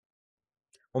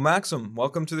Well, Maxim,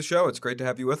 welcome to the show. It's great to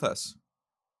have you with us.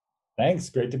 Thanks.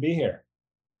 Great to be here.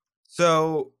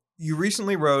 So, you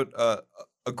recently wrote a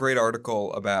great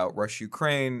article about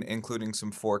Russia-Ukraine, including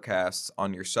some forecasts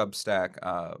on your Substack,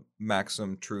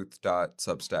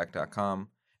 maximtruth.substack.com,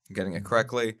 if I'm getting it Mhm.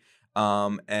 correctly.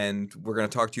 And we're going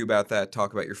to talk to you about that,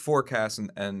 talk about your forecasts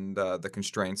and the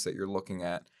constraints that you're looking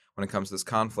at when it comes to this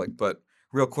conflict. But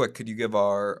real quick, could you give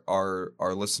our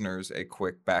listeners a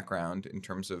quick background in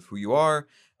terms of who you are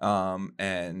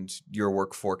and your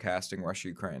work forecasting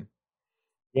Russia-Ukraine?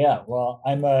 Yeah, well,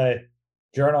 I'm a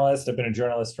journalist. I've been a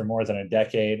journalist for more than a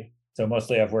decade. So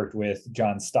mostly I've worked with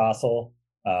John Stossel,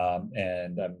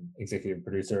 and I'm executive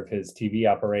producer of his TV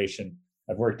operation.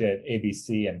 I've worked at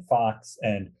ABC and Fox.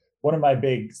 And one of my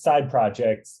big side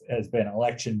projects has been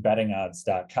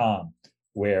electionbettingodds.com,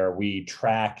 where we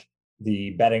track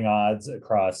the betting odds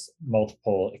across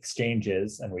multiple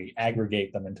exchanges and we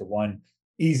aggregate them into one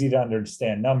easy to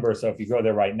understand number. So if you go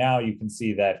there right now, you can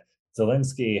see that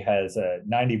Zelensky has a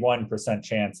 91%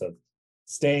 chance of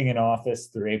staying in office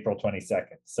through April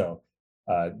 22nd. So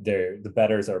the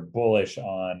bettors are bullish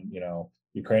on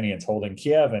Ukrainians holding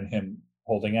Kiev and him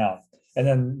holding out. And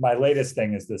then my latest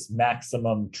thing is this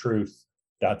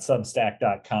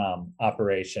maximumtruth.substack.com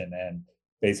operation, and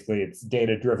basically it's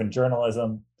data-driven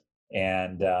journalism.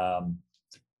 And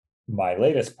my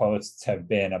latest posts have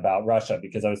been about Russia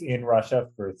because I was in Russia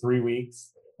for 3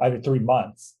 weeks, I mean 3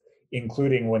 months,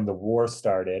 including when the war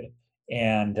started.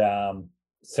 And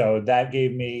so that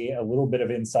gave me a little bit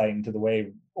of insight into the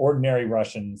way ordinary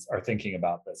Russians are thinking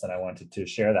about this. And I wanted to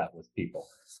share that with people.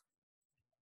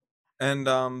 And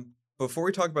before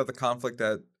we talk about the conflict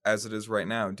that as it is right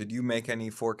now, did you make any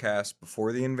forecasts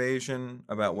before the invasion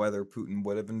about whether Putin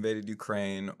would have invaded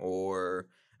Ukraine or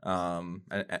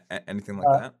anything like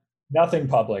Uh, that? Nothing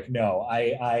public. No,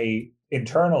 I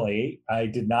internally, I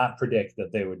did not predict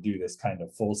that they would do this kind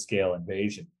of full scale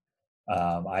invasion.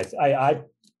 I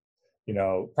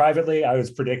privately, I was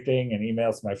predicting in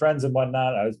emails to my friends and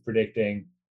whatnot, I was predicting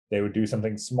they would do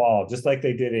something small, just like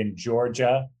they did in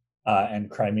Georgia and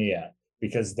Crimea,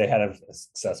 because they had a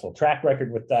successful track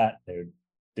record with that. They would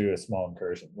do a small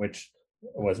incursion, which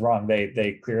was wrong.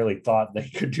 They clearly thought they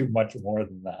could do much more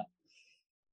than that.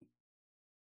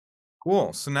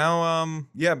 Cool. So now,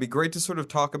 yeah, it'd be great to sort of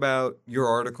talk about your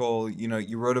article.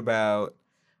 You wrote about,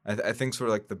 I think sort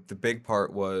of like the big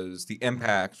part was the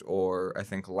impact or I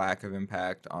think lack of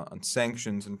impact on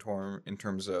sanctions in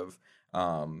terms of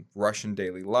Russian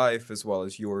daily life, as well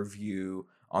as your view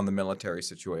on the military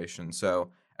situation.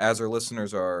 So as our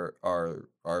listeners are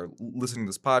listening to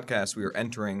this podcast, we are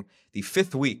entering the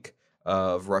fifth week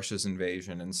of Russia's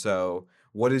invasion. And so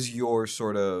what is your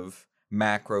sort of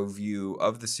macro view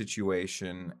of the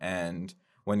situation and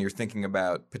when you're thinking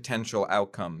about potential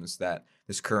outcomes that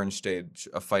this current stage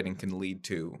of fighting can lead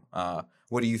to,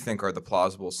 what do you think are the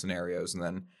plausible scenarios? And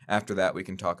then after that, we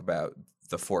can talk about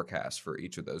the forecast for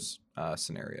each of those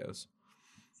scenarios.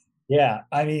 Yeah,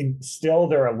 I mean, still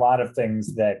there are a lot of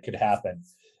things that could happen.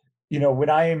 When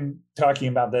I'm talking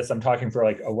about this, I'm talking for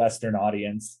like a Western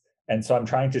audience. And so I'm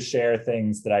trying to share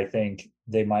things that I think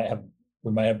we might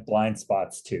have blind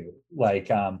spots to. Like,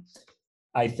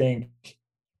 I think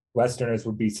Westerners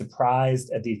would be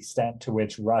surprised at the extent to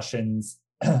which Russians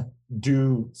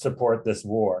do support this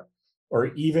war, or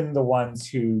even the ones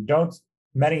who don't,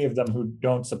 many of them who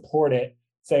don't support it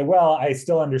say, well, I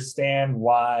still understand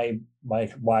why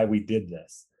we did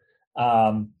this.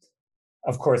 Um,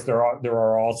 of course, there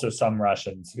are also some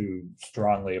Russians who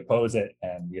strongly oppose it,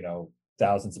 and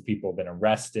thousands of people have been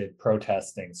arrested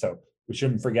protesting. So we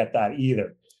shouldn't forget that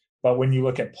either. But when you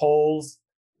look at polls,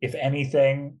 if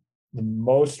anything,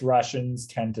 most Russians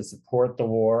tend to support the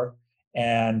war.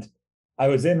 And I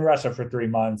was in Russia for 3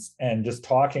 months, and just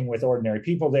talking with ordinary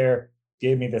people there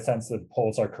gave me the sense that the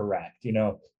polls are correct.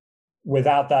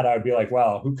 Without that, I would be like,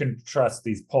 well, who can trust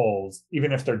these polls,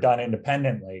 even if they're done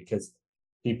independently? Because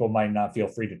people might not feel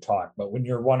free to talk. But when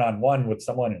you're one on one with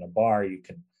someone in a bar,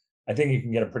 I think you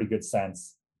can get a pretty good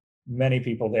sense. Many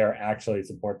people there actually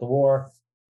support the war,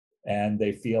 and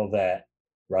they feel that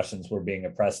Russians were being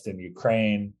oppressed in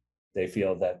Ukraine. They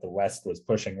feel that the West was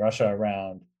pushing Russia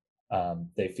around.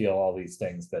 They feel all these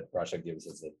things that Russia gives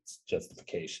as its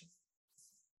justification.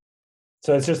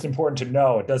 So it's just important to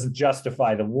know it doesn't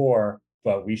justify the war,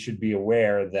 but we should be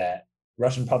aware that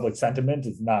Russian public sentiment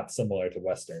is not similar to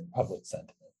Western public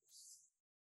sentiment.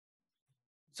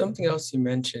 Something else you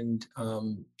mentioned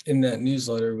in that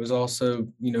newsletter was also,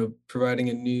 providing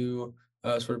a new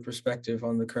sort of perspective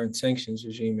on the current sanctions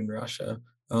regime in Russia,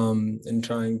 and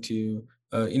trying to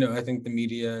I think the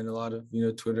media and a lot of,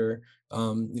 Twitter,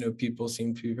 people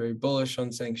seem to be very bullish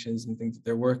on sanctions and think that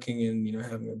they're working and,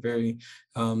 having a very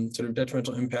sort of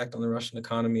detrimental impact on the Russian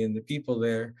economy and the people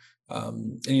there.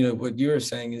 And what you were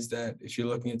saying is that if you're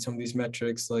looking at some of these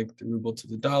metrics like the ruble to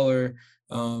the dollar,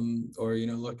 or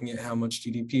looking at how much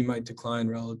GDP might decline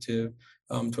relative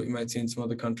to what you might see in some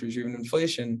other countries, or even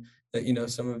inflation, that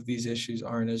some of these issues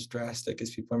aren't as drastic as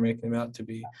people are making them out to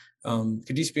be.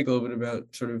 Could you speak a little bit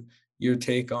about sort of your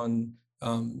take on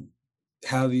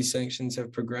how these sanctions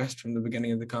have progressed from the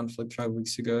beginning of the conflict 5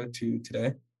 weeks ago to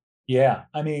today? Yeah,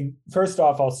 I mean, first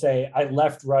off, I'll say I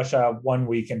left Russia 1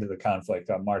 week into the conflict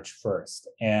on March 1st.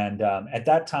 And at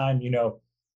that time,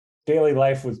 daily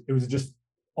life was just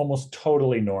almost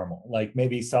totally normal. Like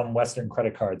maybe some Western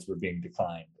credit cards were being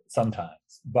declined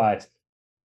sometimes, but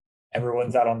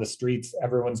everyone's out on the streets,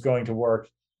 everyone's going to work.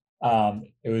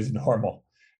 It was normal.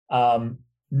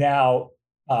 Now,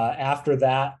 after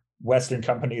that, Western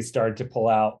companies started to pull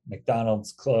out.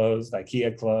 McDonald's closed,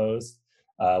 IKEA closed,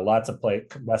 lots of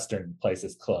Western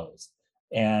places closed.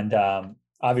 And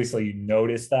obviously you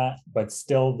notice that, but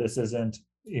still this isn't,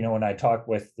 when I talk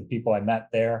with the people I met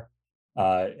there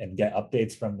and get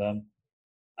updates from them,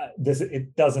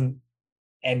 it doesn't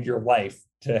end your life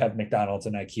to have McDonald's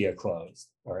and IKEA closed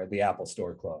or the Apple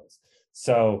store closed.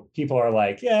 So people are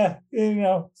like, yeah,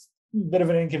 bit of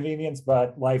an inconvenience,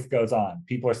 but life goes on.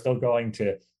 People are still going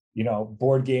to,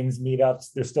 board games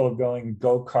meetups. They're still going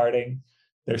go-karting.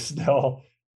 They're still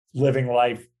living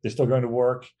life. They're still going to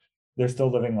work. They're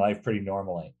still living life pretty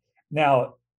normally.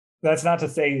 Now, that's not to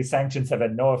say sanctions have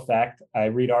had no effect. I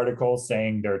read articles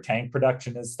saying their tank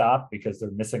production has stopped because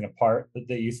they're missing a part that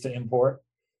they used to import.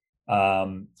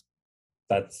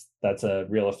 That's a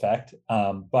real effect.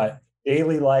 But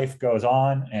daily life goes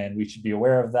on, and we should be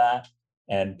aware of that.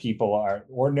 And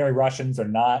ordinary Russians are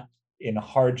not in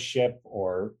hardship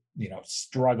or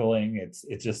struggling. It's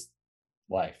just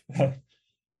life.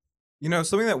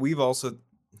 Something that we've also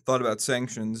thought about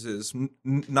sanctions is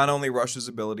not only Russia's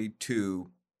ability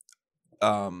to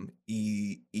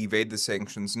evade the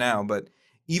sanctions now, but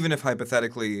even if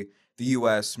hypothetically the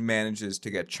U.S. manages to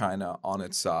get China on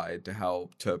its side to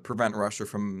help to prevent Russia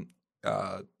from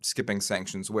skipping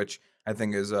sanctions, which I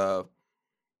think is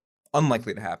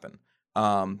unlikely to happen.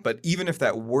 But even if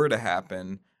that were to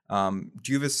happen, do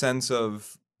you have a sense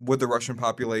of would the Russian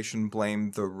population blame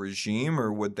the regime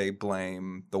or would they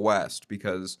blame the West?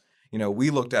 Because, we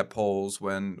looked at polls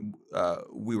when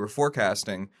we were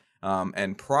forecasting,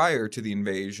 and prior to the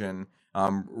invasion,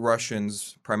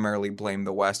 Russians primarily blamed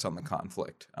the West on the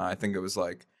conflict. I think it was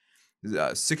like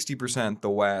 60% the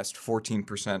West,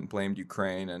 14% blamed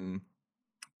Ukraine, and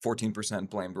 14%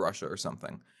 blamed Russia or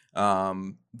something.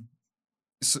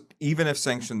 So even if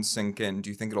sanctions sink in,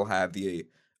 do you think it'll have the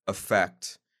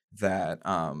effect that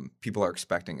people are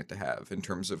expecting it to have in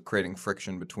terms of creating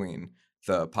friction between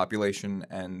the population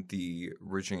and the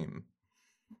regime?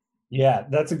 Yeah,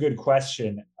 that's a good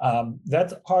question.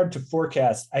 That's hard to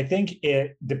forecast. I think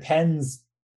it depends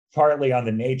partly on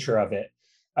the nature of it.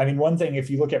 I mean, one thing, if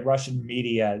you look at Russian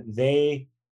media, they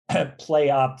play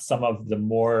up some of the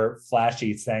more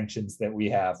flashy sanctions that we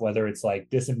have, whether it's like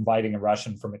disinviting a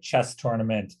Russian from a chess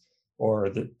tournament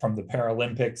or from the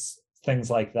Paralympics, things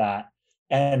like that.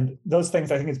 And those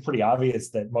things, I think it's pretty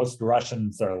obvious that most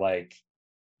Russians are like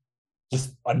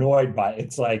just annoyed by it.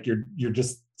 It's like you're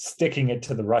just sticking it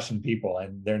to the Russian people,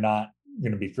 and they're not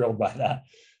going to be thrilled by that.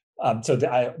 I'm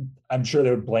sure they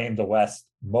would blame the West.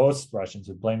 Most Russians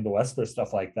would blame the West for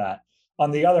stuff like that.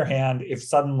 On the other hand, if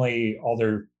suddenly all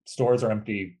their stores are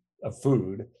empty of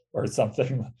food or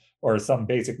something, or some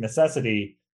basic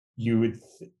necessity,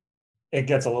 it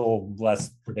gets a little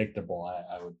less predictable,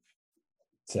 I would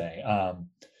say.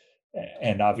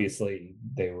 And obviously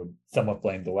they would somewhat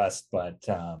blame the West, but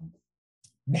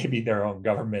maybe their own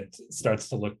government starts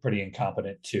to look pretty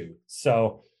incompetent too.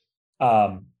 So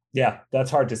yeah,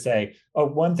 that's hard to say.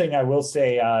 One thing I will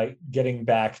say, getting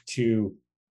back to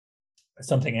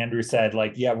something Andrew said,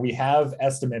 like, yeah, we have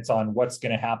estimates on what's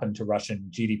going to happen to Russian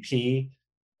GDP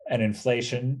and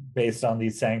inflation based on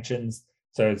these sanctions.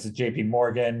 So it's JP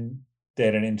Morgan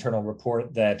did an internal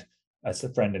report that a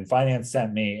friend in finance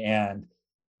sent me, and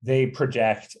they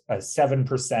project a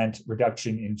 7%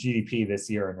 reduction in GDP this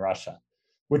year in Russia,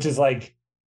 which is like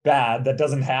bad. That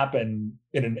doesn't happen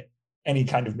in any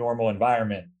kind of normal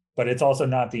environment, but it's also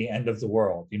not the end of the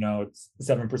world. It's a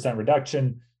 7%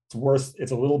 reduction. It's worse.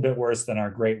 It's a little bit worse than our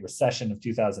Great Recession of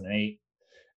 2008.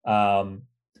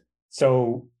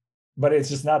 But it's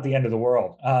just not the end of the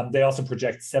world. They also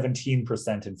project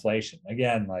 17% inflation.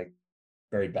 Again, like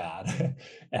very bad,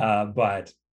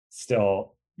 but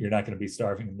still, you're not going to be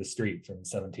starving in the street from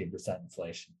 17%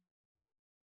 inflation.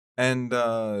 And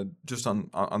just on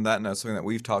that note, something that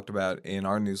we've talked about in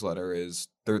our newsletter is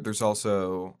there's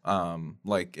also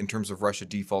like in terms of Russia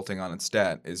defaulting on its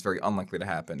debt is very unlikely to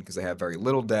happen because they have very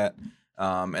little debt,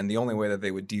 and the only way that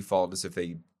they would default is if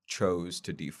they chose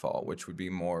to default, which would be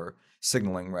more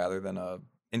signaling rather than a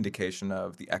indication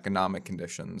of the economic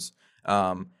conditions.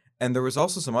 And there was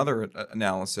also some other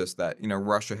analysis that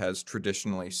Russia has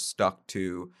traditionally stuck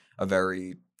to a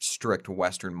very strict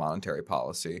Western monetary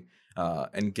policy.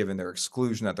 And given their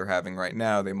exclusion that they're having right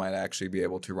now, they might actually be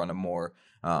able to run a more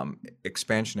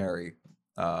expansionary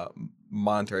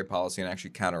monetary policy and actually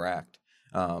counteract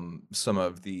some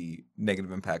of the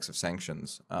negative impacts of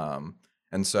sanctions.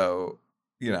 And so,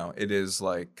 it is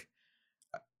like,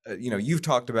 you've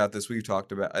talked about this, we've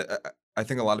talked about, I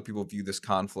think a lot of people view this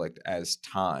conflict as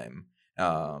time.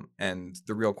 And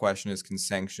the real question is, can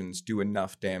sanctions do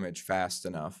enough damage fast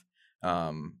enough?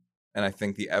 And I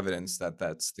think the evidence that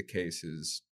that's the case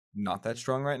is not that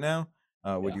strong right now.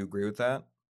 Would you agree with that?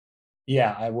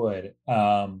 Yeah, I would.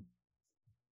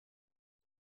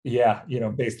 Yeah,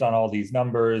 based on all these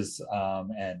numbers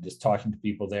and just talking to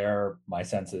people there, my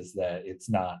sense is that it's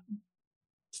not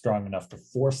strong enough to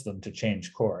force them to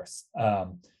change course.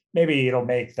 Maybe it'll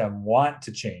make them want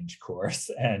to change course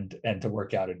and to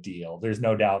work out a deal. There's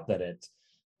no doubt that it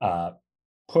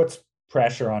puts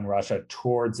pressure on Russia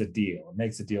towards a deal. It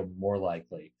makes a deal more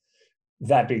likely.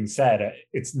 That being said,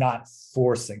 it's not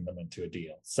forcing them into a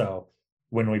deal. So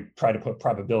when we try to put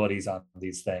probabilities on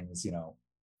these things,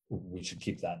 we should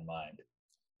keep that in mind.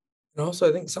 And also,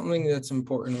 I think something that's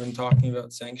important when talking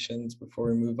about sanctions before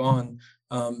we move on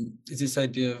is this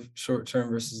idea of short-term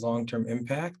versus long-term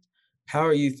impact. How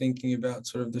are you thinking about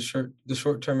sort of the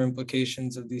short-term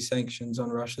implications of these sanctions on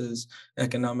Russia's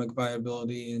economic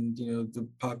viability and the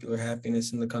popular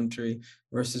happiness in the country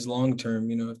versus long-term?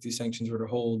 If these sanctions were to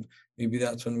hold, maybe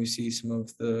that's when we see some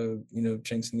of the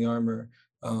chinks in the armor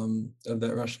of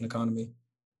that Russian economy.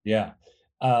 Yeah.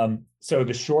 So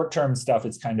the short-term stuff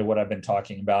is kind of what I've been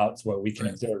talking about. It's what we can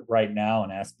observe right now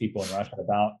and ask people in Russia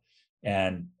about.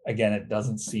 And again, it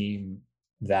doesn't seem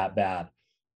that bad.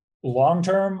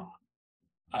 Long-term,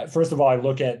 first of all, I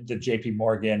look at the JP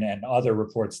Morgan and other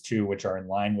reports too, which are in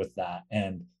line with that.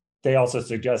 And they also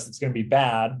suggest it's going to be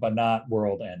bad, but not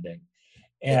world ending.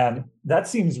 And that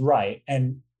seems right.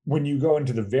 And when you go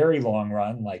into the very long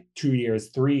run, like 2 years,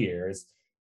 3 years,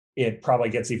 it probably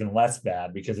gets even less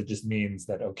bad because it just means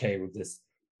that, okay, with this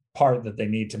part that they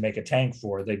need to make a tank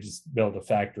for, they just build a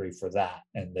factory for that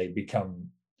and they become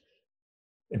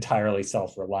entirely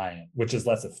self-reliant, which is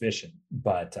less efficient,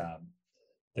 but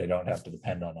they don't have to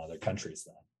depend on other countries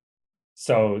then.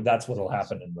 So that's what will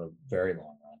happen in the very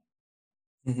long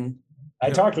run. Mm-hmm.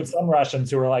 I talked with some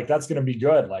Russians who were like, that's going to be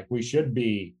good. Like we should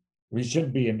be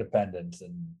independent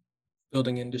and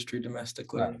building industry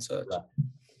domestically and such. Right.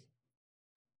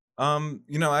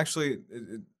 Actually,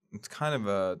 it's kind of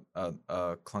a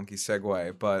clunky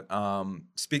segue, but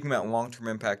speaking about long-term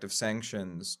impact of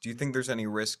sanctions, do you think there's any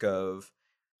risk of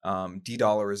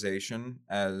de-dollarization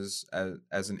as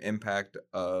an impact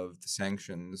of the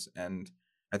sanctions? And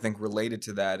I think related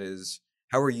to that is,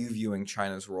 how are you viewing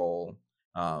China's role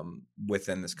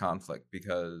within this conflict?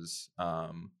 Because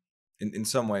in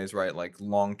some ways, right, like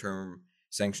long-term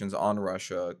sanctions on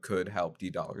Russia could help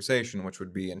de-dollarization, which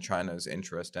would be in China's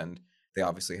interest, and they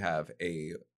obviously have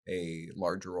a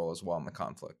larger role as well in the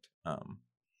conflict.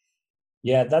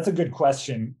 Yeah, that's a good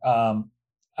question.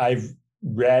 I've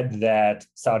read that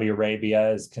Saudi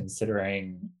Arabia is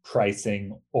considering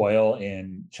pricing oil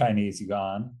in Chinese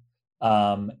yuan,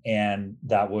 and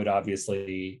that would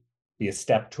obviously be a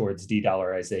step towards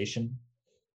de-dollarization,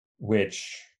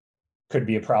 which could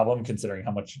be a problem considering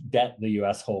how much debt the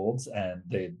U.S. holds, and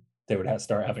they would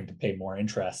start having to pay more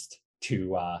interest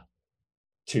to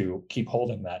keep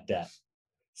holding that debt.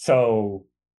 So,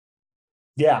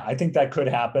 yeah, I think that could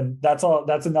happen. That's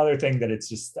another thing that it's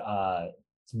just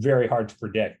it's very hard to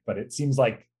predict, but it seems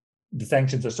like the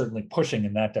sanctions are certainly pushing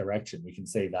in that direction. We can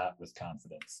say that with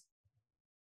confidence.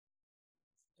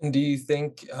 And do you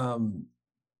think, I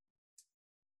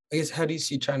guess, how do you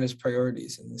see China's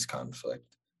priorities in this conflict?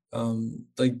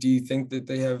 Like, do you think that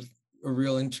they have a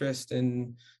real interest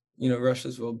in,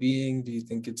 Russia's well-being? Do you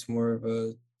think it's more of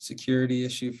a security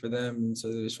issue for them, and so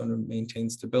they just want to maintain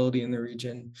stability in the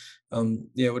region? What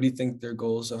do you think their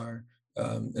goals are,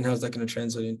 and how's that going to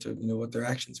translate into, what their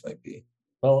actions might be?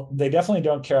 Well, they definitely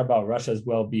don't care about Russia's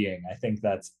well-being. I think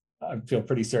I feel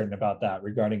pretty certain about that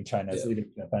regarding China's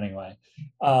leadership anyway.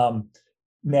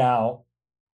 Now,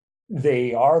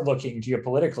 they are looking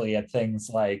geopolitically at things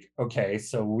like, okay,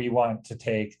 so we want to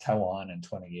take Taiwan in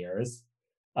 20 years,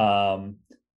 or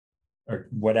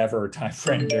whatever time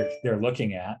frame they're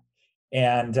looking at,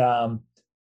 and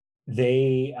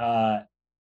they are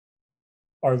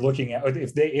looking at,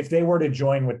 if they were to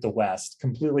join with the West,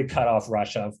 completely cut off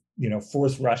Russia,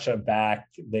 force Russia back,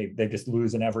 they just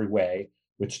lose in every way,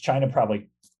 which China probably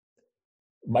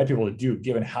might be able to do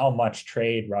given how much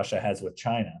trade Russia has with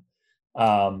China.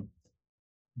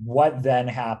 What then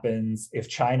happens if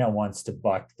China wants to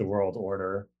buck the world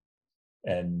order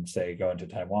and say go into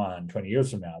Taiwan 20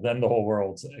 years from now? Then the whole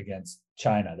world's against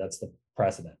China. That's the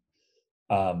precedent.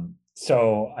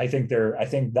 So I think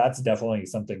that's definitely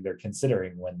something they're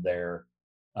considering when they're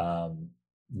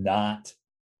not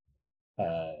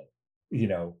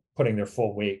putting their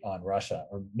full weight on Russia,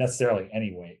 or necessarily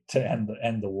any weight, to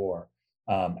end the war.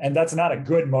 And that's not a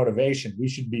good motivation. We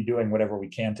should be doing whatever we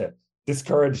can to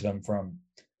discourage them from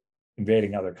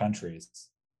invading other countries.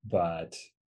 But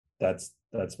that's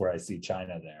where I see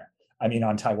China there. I mean,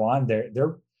 on Taiwan,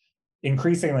 they're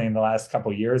increasingly, in the last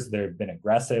couple of years, they've been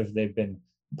aggressive. They've been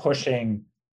pushing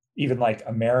even like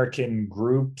American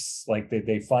groups, like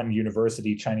they fund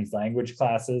university Chinese language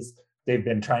classes. They've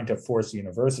been trying to force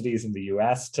universities in the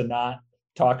US to not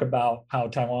talk about how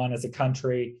Taiwan is a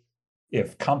country.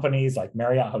 If companies like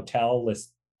Marriott Hotel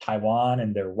list Taiwan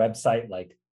in their website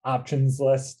like options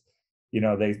list,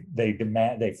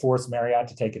 they force Marriott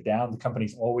to take it down. The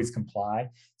companies always comply.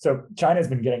 So China's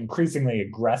been getting increasingly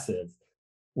aggressive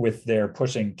with their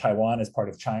pushing Taiwan as part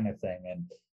of China thing.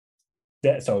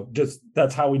 And so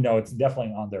that's how we know it's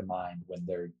definitely on their mind when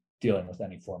they're dealing with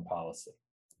any foreign policy.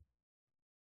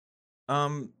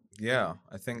 Yeah,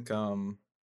 I think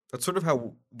that's sort of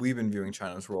how we've been viewing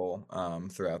China's role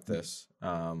throughout this.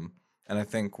 And I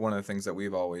think one of the things that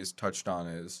we've always touched on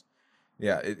is,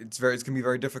 yeah, it's going to be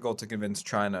very difficult to convince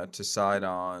China to side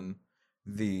on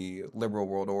the liberal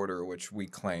world order, which we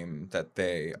claim that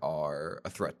they are a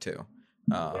threat to,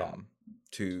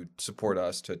 to support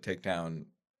us to take down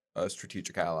a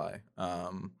strategic ally.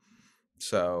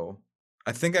 So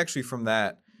I think actually from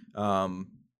that,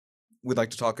 we'd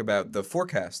like to talk about the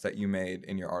forecast that you made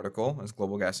in your article. As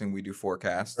Global Gassing, we do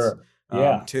forecasts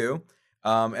too.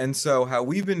 And so how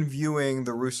we've been viewing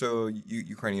the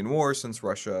Russo-Ukrainian war since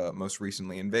Russia most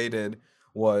recently invaded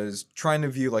was trying to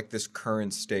view like this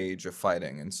current stage of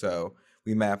fighting. And so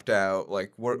we mapped out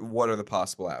like what are the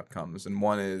possible outcomes. And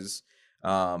one is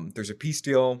there's a peace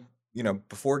deal,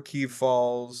 before Kyiv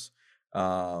falls,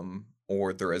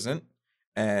 or there isn't,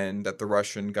 and that the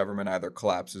Russian government either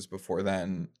collapses before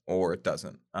then or it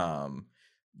doesn't.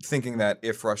 Thinking that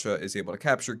if Russia is able to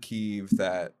capture Kyiv,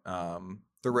 that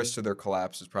the risk to their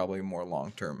collapse is probably more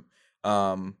long-term.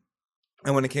 And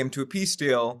when it came to a peace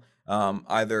deal,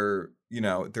 either,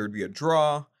 there'd be a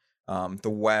draw, the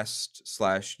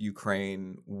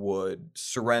West/Ukraine would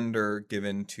surrender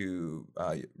given to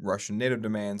Russian NATO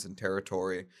demands and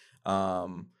territory,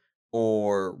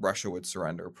 or Russia would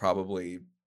surrender, probably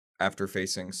after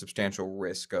facing substantial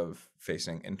risk of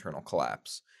facing internal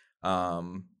collapse.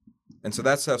 And so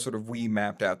that's how sort of we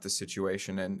mapped out the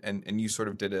situation, and you sort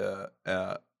of did a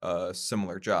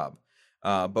similar job.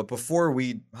 But before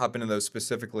we hop into those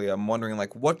specifically, I'm wondering,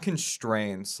 like, what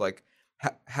constraints, like,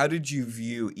 how did you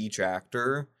view each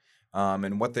actor,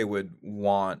 and what they would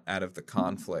want out of the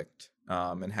conflict,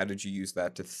 and how did you use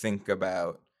that to think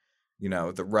about,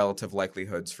 the relative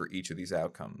likelihoods for each of these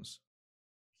outcomes?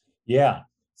 Yeah.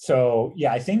 So,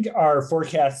 I think our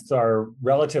forecasts are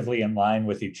relatively in line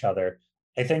with each other.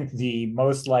 I think the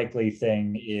most likely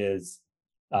thing is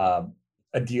a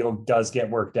deal does get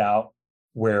worked out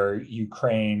where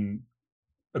Ukraine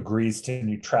agrees to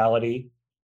neutrality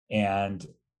and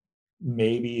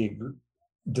maybe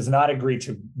does not agree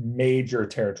to major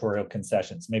territorial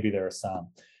concessions. Maybe there are some.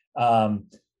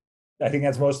 I think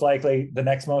that's most likely. The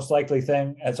next most likely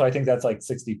thing, and so I think that's like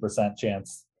 60%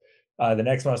 chance. The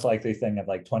next most likely thing at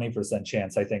like 20%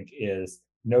 chance, I think, is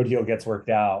no deal gets worked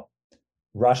out.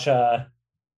 Russia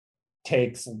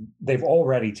they've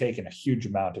already taken a huge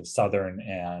amount of southern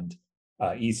and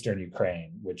eastern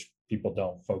Ukraine, which people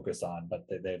don't focus on, but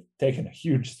they've taken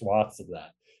huge swaths of that.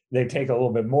 They take a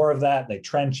little bit more of that, they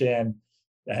trench in,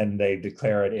 and they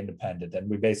declare it independent. And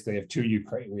we basically have two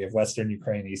Ukraine. We have Western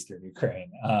Ukraine, Eastern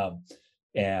Ukraine.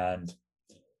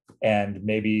 And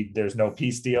maybe there's no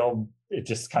peace deal. It's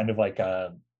just kind of like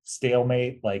a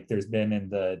stalemate, like there's been in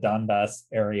the Donbass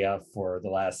area for the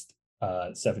last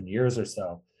 7 years or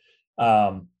so.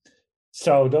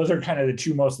 So those are kind of the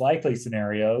two most likely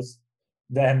scenarios.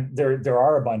 Then there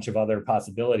are a bunch of other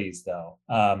possibilities, though.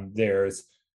 There's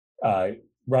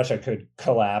Russia could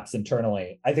collapse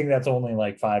internally. I think that's only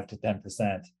like 5 to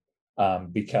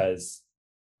 10%, because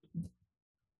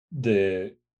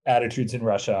the attitudes in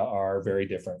Russia are very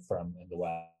different from in the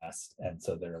West, and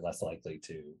so they're less likely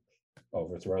to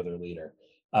overthrow their leader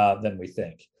than we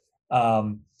think.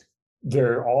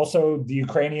 They're also, the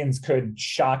Ukrainians could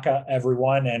shock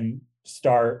everyone and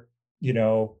start,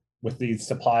 with these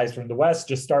supplies from the West,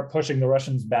 just start pushing the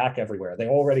Russians back everywhere. They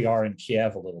already are in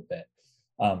Kiev a little bit,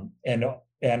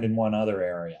 and in one other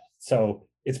area. So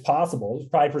it's possible,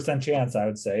 there's 5% chance, I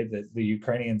would say, that the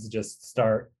Ukrainians just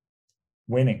start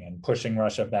winning and pushing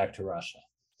Russia back to Russia.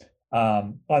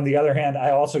 On the other hand,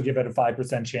 I also give it a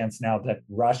 5% chance now that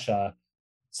Russia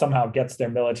somehow gets their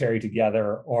military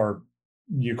together, or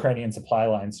Ukrainian supply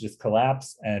lines just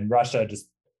collapse and Russia just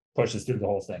pushes through the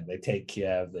whole thing. They take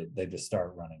Kiev, they just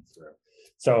start running through.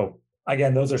 So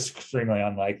again, those are extremely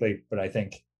unlikely, but I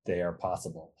think they are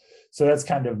possible. So that's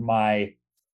kind of my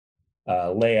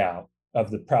layout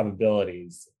of the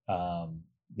probabilities.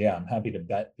 Yeah, I'm happy to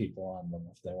bet people on them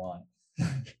if they want.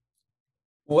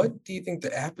 What do you think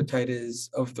the appetite is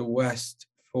of the West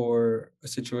for a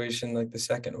situation like the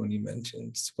second one you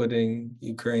mentioned, splitting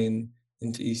Ukraine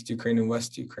into East Ukraine and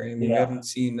West Ukraine? I mean, we haven't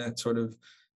seen that sort of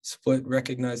split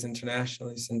recognized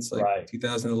internationally since like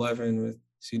 2011 with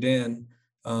Sudan,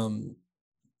 and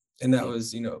that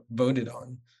was, voted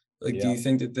on. Like, do you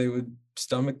think that they would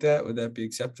stomach that? Would that be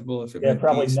acceptable if it meant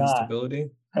probably peace and not.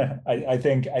 stability?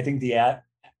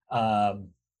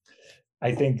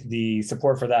 I think the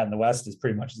support for that in the West is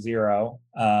pretty much zero.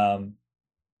 But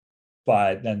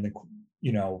then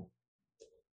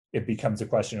it becomes a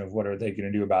question of what are they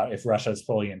going to do about if Russia is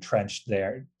fully entrenched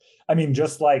there. I mean,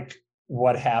 just like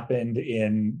what happened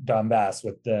in Donbass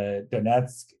with the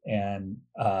Donetsk and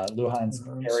Luhansk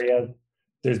area,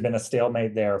 there's been a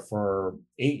stalemate there for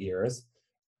 8 years,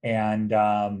 and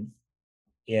the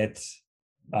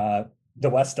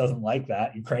West doesn't like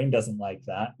that. Ukraine doesn't like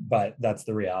that, but that's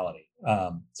the reality.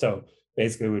 So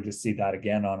basically, we just see that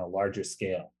again on a larger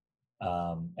scale.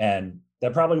 And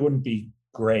that probably wouldn't be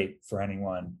great for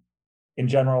anyone in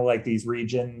general, like these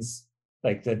regions,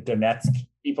 like the Donetsk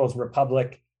People's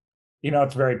Republic,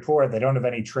 it's very poor. They don't have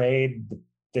any trade.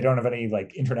 They don't have any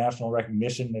like international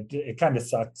recognition. It kind of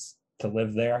sucks to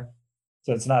live there.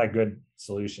 So it's not a good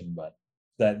solution, but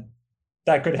that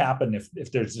could happen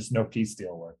if there's just no peace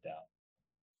deal worked out.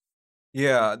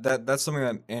 Yeah, that's something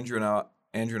that Andrew and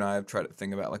I have tried to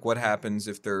think about. Like, what happens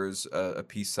if there's a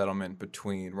peace settlement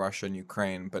between Russia and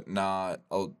Ukraine, but not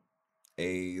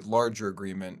a larger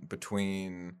agreement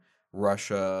between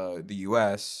Russia, the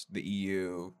U.S., the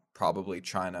EU, probably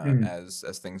China, as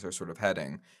things are sort of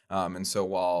heading. And so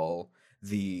while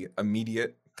the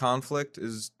immediate conflict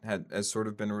has sort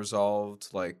of been resolved,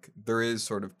 like there is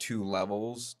sort of two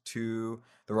levels to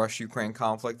the Russia-Ukraine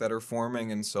conflict that are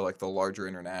forming, and so like the larger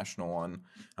international one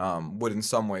would in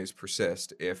some ways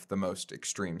persist if the most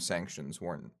extreme sanctions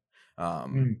weren't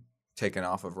taken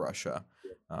off of Russia.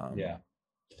 Yeah.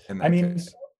 In that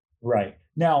case. Right.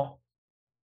 Now,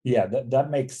 yeah,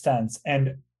 that makes sense.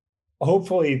 And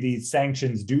hopefully these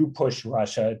sanctions do push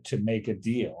Russia to make a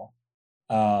deal,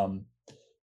 and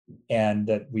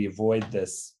that we avoid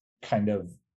this kind of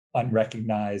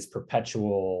unrecognized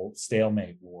perpetual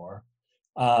stalemate war.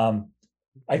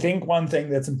 I think one thing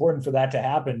that's important for that to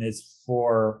happen is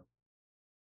for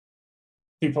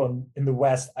people in the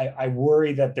West. I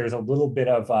worry that there's a little bit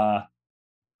of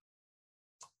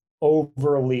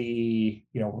overly,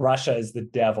 Russia is the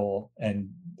devil and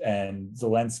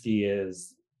Zelensky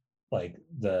is like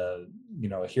the,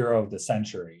 a hero of the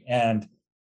century. And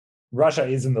Russia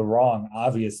is in the wrong,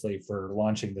 obviously, for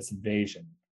launching this invasion.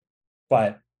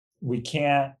 But we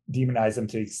can't demonize them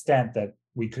to the extent that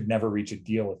we could never reach a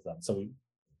deal with them. So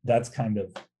that's kind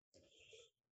of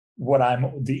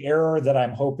the error that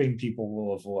I'm hoping people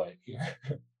will avoid here.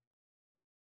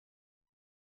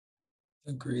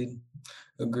 Agreed.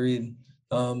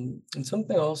 And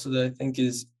something also that I think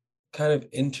is kind of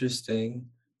interesting,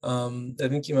 I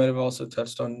think you might have also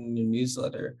touched on in your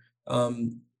newsletter.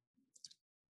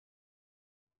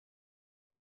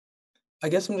 I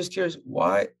guess I'm just curious,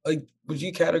 why, like, would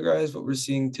you categorize what we're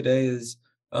seeing today as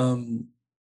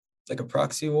like a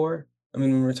proxy war? I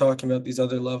mean, when we're talking about these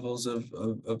other levels of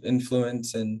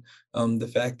influence and the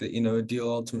fact that, a deal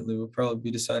ultimately will probably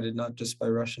be decided not just by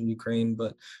Russia and Ukraine,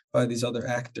 but by these other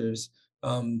actors.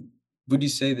 Would you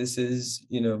say this is,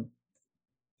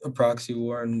 a proxy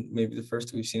war and maybe the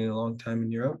first we've seen in a long time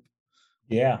in Europe?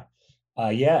 Yeah.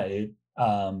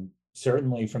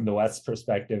 Certainly from the West's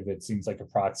perspective, it seems like a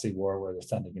proxy war where they're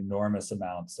sending enormous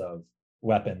amounts of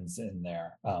weapons in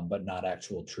there, but not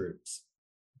actual troops.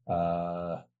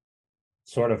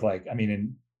 sort of like, I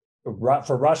mean,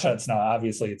 for Russia, it's not,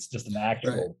 obviously it's just an Right.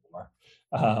 actual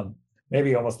war.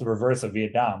 Maybe almost the reverse of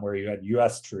Vietnam, where you had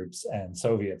US troops and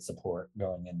Soviet support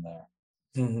going in there.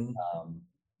 Hmm.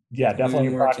 Yeah, Maybe definitely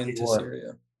a more proxy akin to war.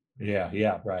 Syria.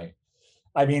 Yeah, right.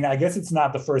 I mean, I guess it's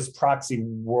not the first proxy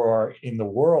war in the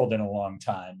world in a long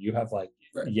time. You have like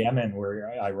Right. Yemen, where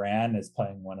Iran is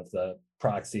playing one of the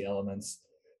proxy elements,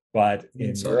 but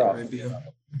In in Saudi Europe,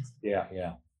 Arabia.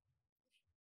 yeah.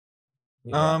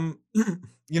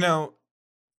 You know,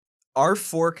 our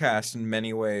forecasts in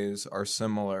many ways are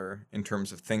similar in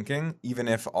terms of thinking, even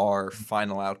if our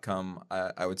final outcome,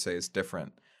 I would say, is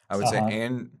different. I would say,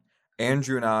 Uh-huh.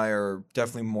 Andrew and I are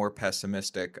definitely more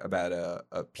pessimistic about a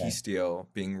Okay. peace deal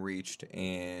being reached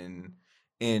in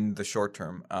the short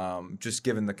term, just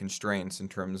given the constraints in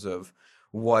terms of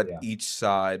what Yeah. each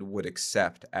side would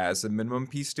accept as a minimum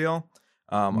peace deal.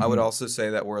 I would Mhm. also say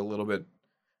that we're a little bit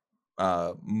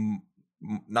uh,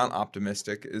 not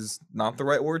optimistic is not the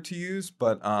right word to use,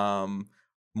 but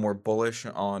more bullish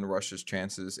on Russia's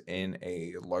chances in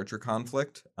a larger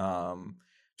conflict.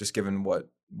 Just given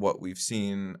what we've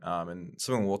seen, and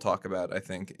something we'll talk about, I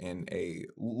think, in a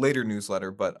later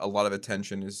newsletter. But a lot of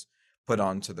attention is put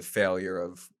onto the failure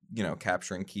of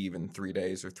capturing Kyiv in 3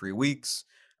 days or 3 weeks.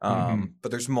 Mhm. But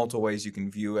there's multiple ways you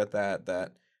can view at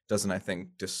that doesn't, I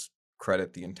think,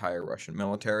 discredit the entire Russian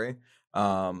military.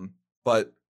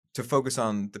 But to focus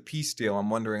on the peace deal, I'm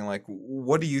wondering, like,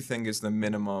 what do you think is the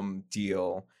minimum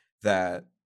deal that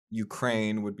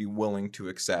Ukraine would be willing to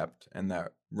accept, and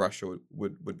that Russia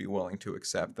would be willing to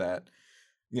accept, that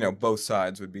both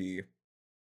sides would be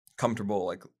comfortable,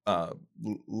 like,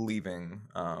 leaving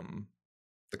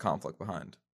the conflict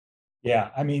behind?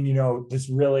 Yeah, I mean, this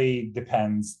really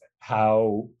depends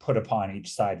how put upon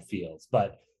each side feels,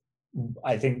 but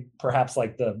I think perhaps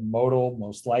like the modal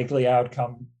most likely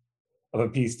outcome of a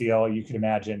peace deal, you could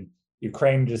imagine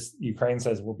Ukraine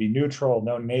says we'll be neutral,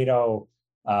 no NATO,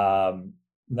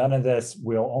 none of this.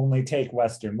 We'll only take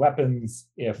Western weapons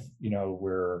if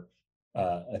we're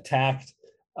attacked,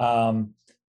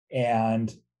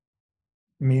 and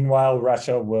meanwhile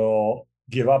Russia will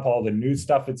give up all the new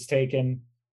stuff it's taken,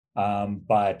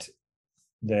 but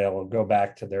they'll go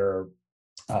back to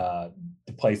the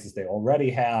places they already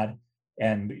had.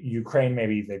 And Ukraine,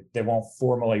 maybe they won't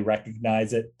formally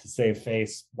recognize it to save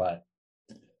face, but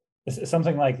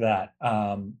something like that.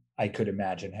 I could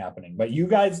imagine happening. But you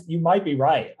guys, you might be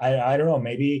right. I don't know.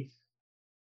 Maybe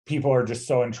people are just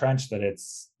so entrenched that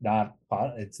it's not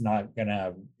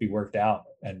gonna be worked out,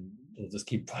 and they'll just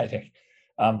keep fighting.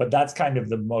 But that's kind of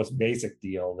the most basic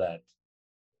deal that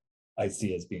I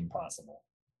see as being possible.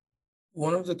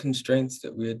 One of the constraints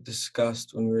that we had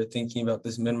discussed when we were thinking about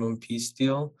this minimum peace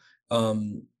deal,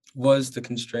 was the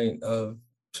constraint of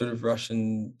sort of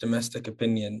Russian domestic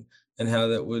opinion and how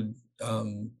that would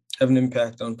have an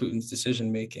impact on Putin's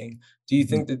decision making. Do you Mhm.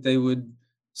 think that they would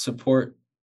support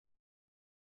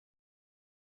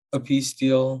a peace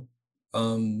deal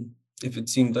if it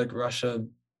seemed like Russia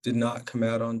did not come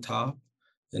out on top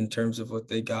in terms of what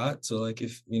they got? So like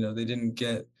if they didn't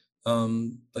get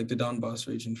like the Donbass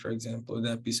region, for example, would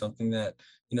that be something that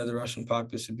the Russian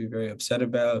populace would be very upset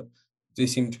about? They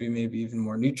seem to be maybe even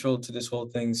more neutral to this whole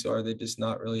thing. So are they just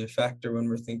not really a factor when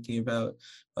we're thinking about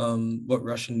what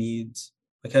Russia needs?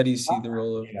 Like how do you see the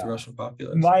role of the Yeah. Russian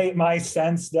populace? My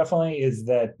sense definitely is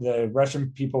that the Russian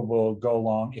people will go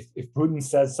along if Putin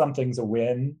says something's a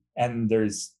win and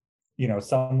there's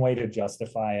some way to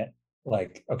justify it,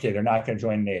 like okay, they're not going to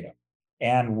join NATO,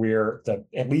 and we're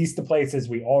at least the places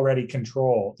they already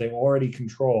controlled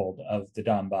of the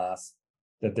Donbass,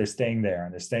 that they're staying there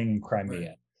and they're staying in Right.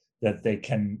 Crimea, that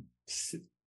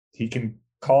he can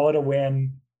call it a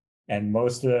win, and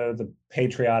most of the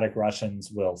patriotic Russians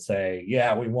will say,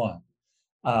 yeah, we won.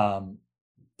 um,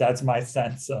 that's my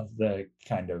sense of the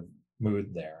kind of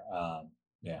mood there.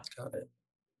 Yeah. Got it.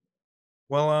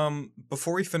 Well,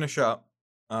 before we finish up,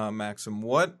 Maxim,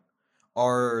 what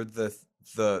are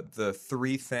the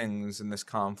three things in this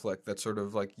conflict that sort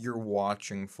of like you're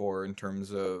watching for in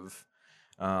terms of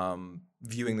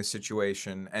viewing the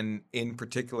situation? And in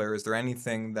particular, is there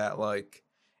anything that, like,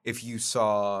 if you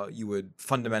saw, you would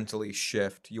fundamentally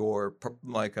shift your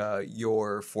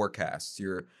forecasts?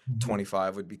 Your Mhm.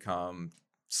 25 would become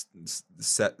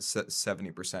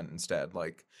 70% instead.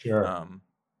 Like, Sure. um,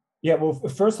 Yeah. Well,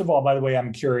 first of all, by the way,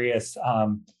 I'm curious.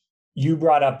 You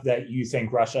brought up that you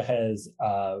think Russia has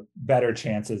better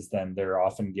chances than they're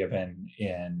often given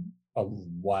in a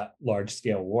large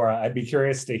scale war. I'd be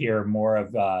curious to hear more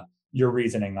of your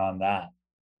reasoning on that.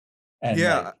 And like,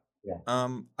 yeah, yeah.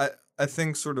 I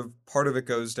think sort of part of it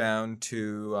goes down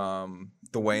to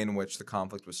the way in which the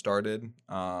conflict was started.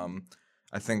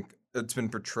 I think it's been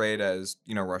portrayed as,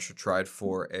 Russia tried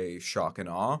for a shock and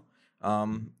awe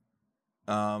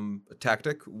um,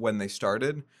 tactic when they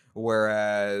started,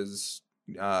 whereas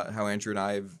how Andrew and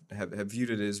I have viewed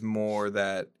it is more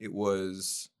that it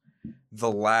was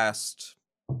the last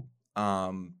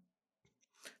um,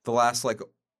 like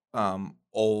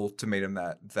ultimatum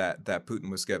that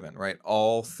Putin was given, right?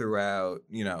 All throughout,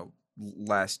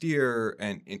 last year,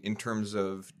 and in terms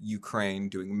of Ukraine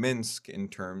doing Minsk, in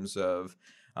terms of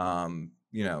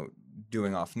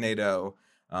doing off NATO,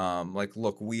 like,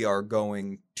 look, we are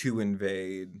going to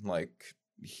invade, like,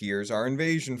 here's our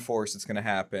invasion force, it's going to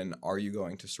happen, are you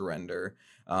going to surrender?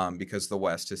 Because the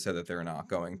West has said that they're not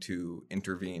going to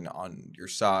intervene on your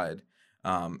side.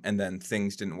 And then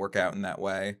things didn't work out in that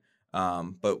way.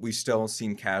 But we still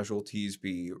seen casualties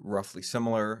be roughly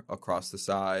similar across the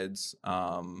sides.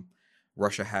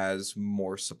 Russia has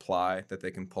more supply that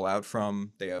they can pull out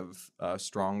from. They have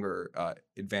stronger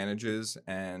advantages,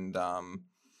 and I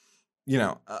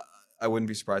wouldn't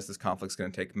be surprised this conflict's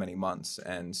going to take many months.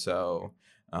 And so,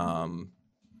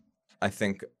 I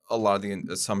think a lot of the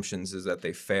assumptions is that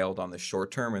they failed on the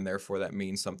short term, and therefore that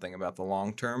means something about the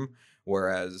long term.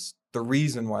 Whereas the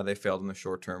reason why they failed in the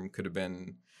short term could have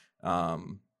been,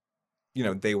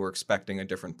 they were expecting a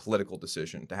different political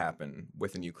decision to happen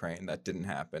within Ukraine that didn't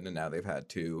happen, and now they've had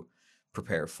to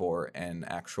prepare for an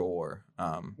actual war.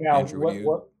 Now, Andrew, would you?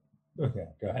 what? Okay,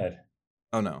 go ahead.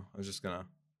 Oh no, I was just gonna.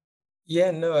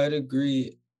 Yeah, no, I'd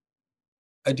agree.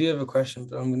 I do have a question,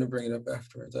 but I'm going to bring it up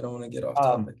afterwards. I don't want to get off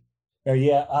topic.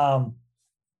 Yeah,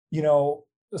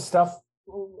 stuff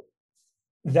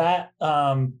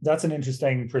that's an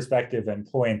interesting perspective and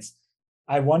points.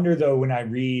 I wonder though, when I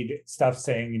read stuff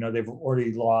saying, they've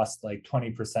already lost like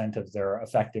 20% of their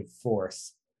effective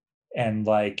force, and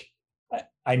like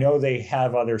I know they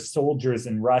have other soldiers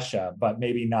in Russia, but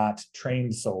maybe not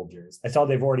trained soldiers. I saw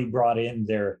they've already brought in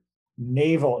their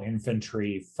naval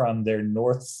infantry from their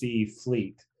North Sea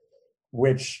fleet,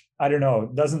 which I don't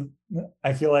know,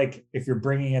 I feel like if you're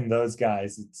bringing in those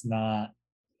guys, it's not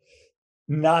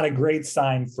a great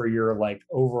sign for your like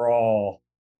overall.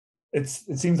 It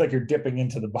seems like you're dipping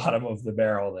into the bottom of the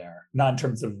barrel there, not in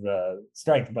terms of the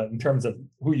strength, but in terms of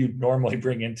who you normally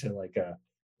bring into like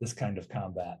this kind of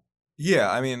combat. Yeah,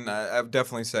 I mean, I would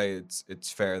definitely say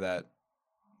it's fair that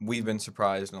we've been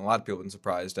surprised, and a lot of people have been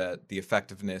surprised at the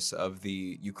effectiveness of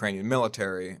the Ukrainian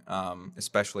military,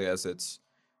 especially as it's,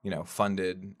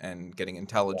 funded and getting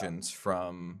intelligence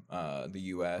from the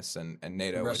U.S. and The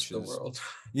NATO, rest which of the is, world.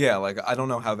 yeah, like, I don't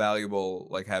know how valuable,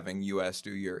 like, having U.S.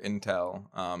 do your intel,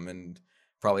 and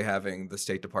probably having the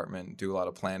State Department do a lot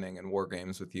of planning and war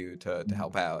games with you to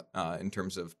help out in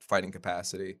terms of fighting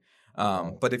capacity.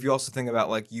 But if you also think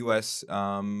about like U.S.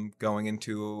 Going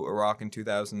into Iraq in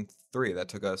 2003, that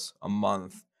took us a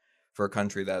month for a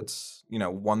country that's,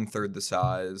 1/3 the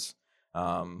size.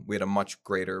 We had a much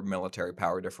greater military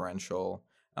power differential,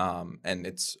 and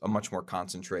it's a much more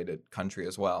concentrated country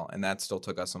as well. And that still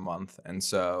took us a month. And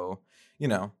so,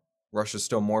 Russia's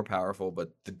still more powerful,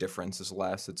 but the difference is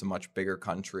less. It's a much bigger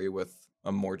country with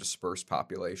a more dispersed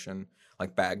population.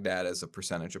 Like Baghdad as a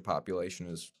percentage of population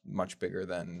is much bigger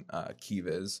than Kyiv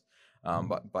is,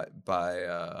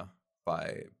 by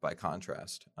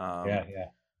contrast. Yeah.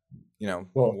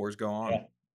 Well, Wars go on.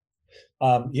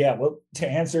 well, to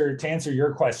answer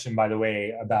your question, by the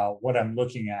way, about what I'm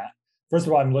looking at. First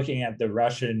of all, I'm looking at the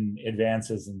Russian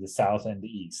advances in the south and the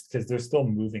east because they're still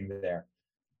moving there.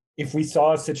 If we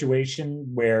saw a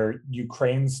situation where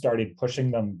Ukraine started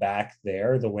pushing them back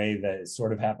there, the way that is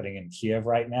sort of happening in Kiev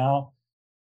right now,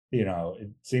 it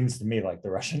seems to me like the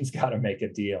Russians got to make a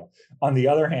deal. On the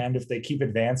other hand, if they keep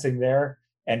advancing there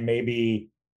and maybe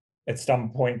at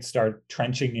some point start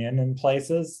trenching in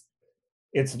places,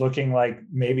 it's looking like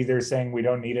maybe they're saying we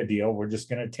don't need a deal. We're just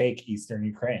going to take Eastern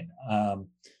Ukraine.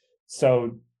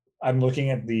 So I'm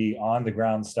looking at the on the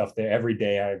ground stuff there. Every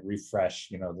day I refresh,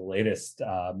 the latest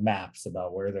maps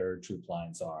about where their troop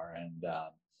lines are, and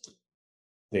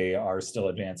they are still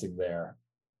advancing there.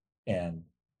 And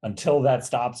until that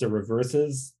stops or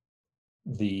reverses,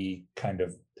 the kind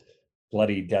of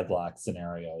bloody deadlock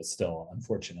scenario is still,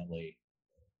 unfortunately,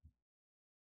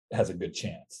 has a good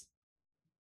chance.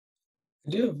 I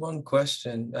do have one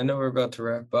question. I know we're about to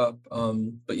wrap up,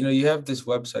 but you have this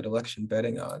website, Election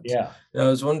Betting Odds. Yeah. And I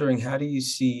was wondering, how do you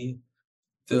see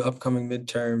the upcoming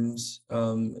midterms,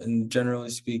 and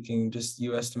generally speaking, just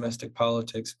U.S. domestic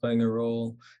politics playing a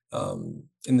role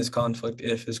in this conflict?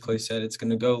 If, as Clay said, it's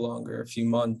going to go longer, a few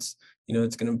months,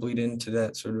 it's going to bleed into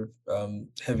that sort of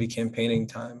heavy campaigning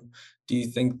time. Do you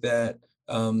think that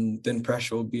then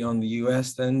pressure will be on the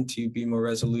U.S. then to be more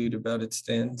resolute about its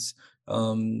stance.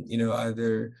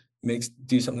 Either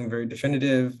do something very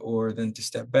definitive, or then to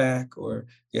step back, or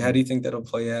how do you think that'll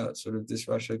play out? Sort of this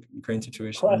Russia-Ukraine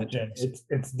situation. Question.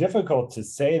 It's difficult to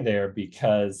say there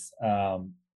because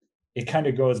it kind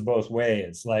of goes both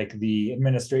ways. Like the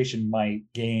administration might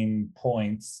gain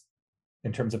points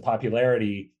in terms of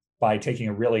popularity by taking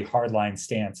a really hardline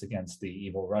stance against the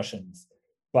evil Russians,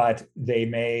 but they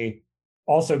may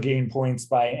also gain points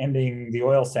by ending the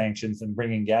oil sanctions and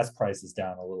bringing gas prices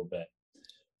down a little bit.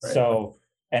 Right. So,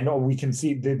 and we can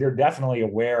see they're definitely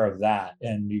aware of that,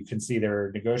 and you can see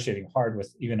they're negotiating hard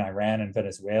with even Iran and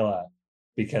Venezuela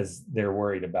because they're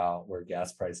worried about where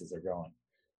gas prices are going.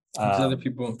 Because other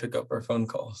people won't pick up our phone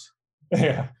calls.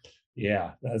 Yeah,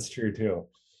 that's true too.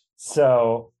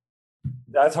 So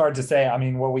that's hard to say. I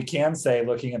mean, what we can say,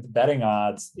 looking at the betting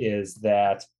odds, is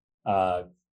that the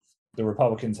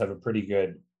Republicans have a pretty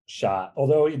good shot.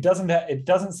 Although it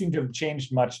doesn't seem to have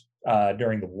changed much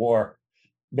during the war.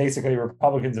 Basically,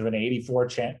 Republicans have an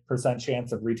 84%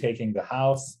 chance of retaking the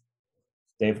House.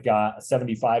 They've got a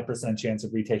 75% chance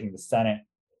of retaking the Senate,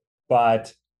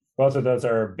 but both of those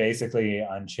are basically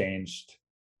unchanged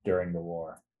during the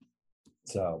war.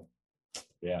 So,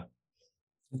 yeah.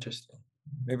 Interesting.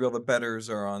 Maybe all the bettors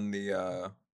are on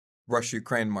the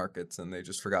Russia-Ukraine markets and they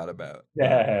just forgot about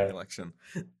the election.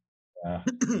 Yeah.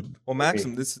 Well,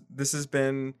 Maxim, this has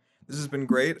been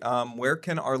great. Where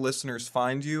can our listeners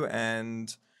find you,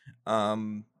 and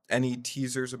any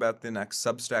teasers about the next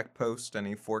Substack post?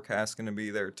 Any forecasts going to be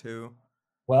there too?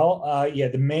 Well,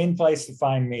 the main place to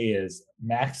find me is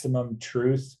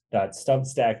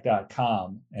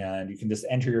maximumtruth.substack.com, and you can just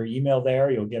enter your email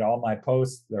there. You'll get all my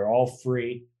posts. They're all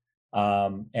free.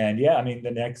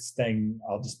 The next thing,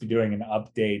 I'll just be doing an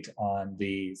update on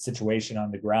the situation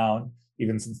on the ground.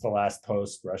 Even since the last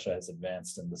post, Russia has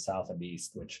advanced in the south and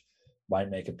east, which might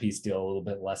make a peace deal a little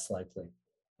bit less likely.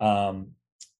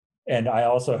 And I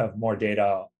also have more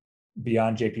data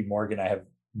beyond JP Morgan. I have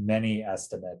many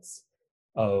estimates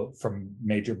from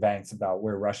major banks about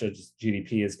where Russia's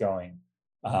GDP is going.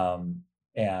 And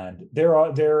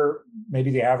there maybe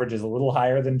the average is a little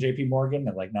higher than JP Morgan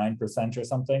at like 9% or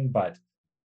something, but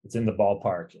it's in the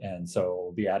ballpark. And so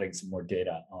we'll be adding some more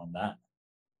data on that.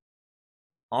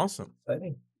 Awesome.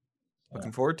 Exciting.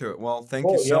 Looking forward to it. Well, thank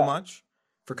you so much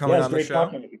for coming on the show.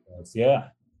 Talking to you guys. Yeah.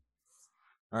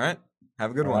 All right.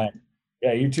 Have a good one. Right.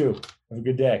 Yeah, you too. Have a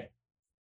good day.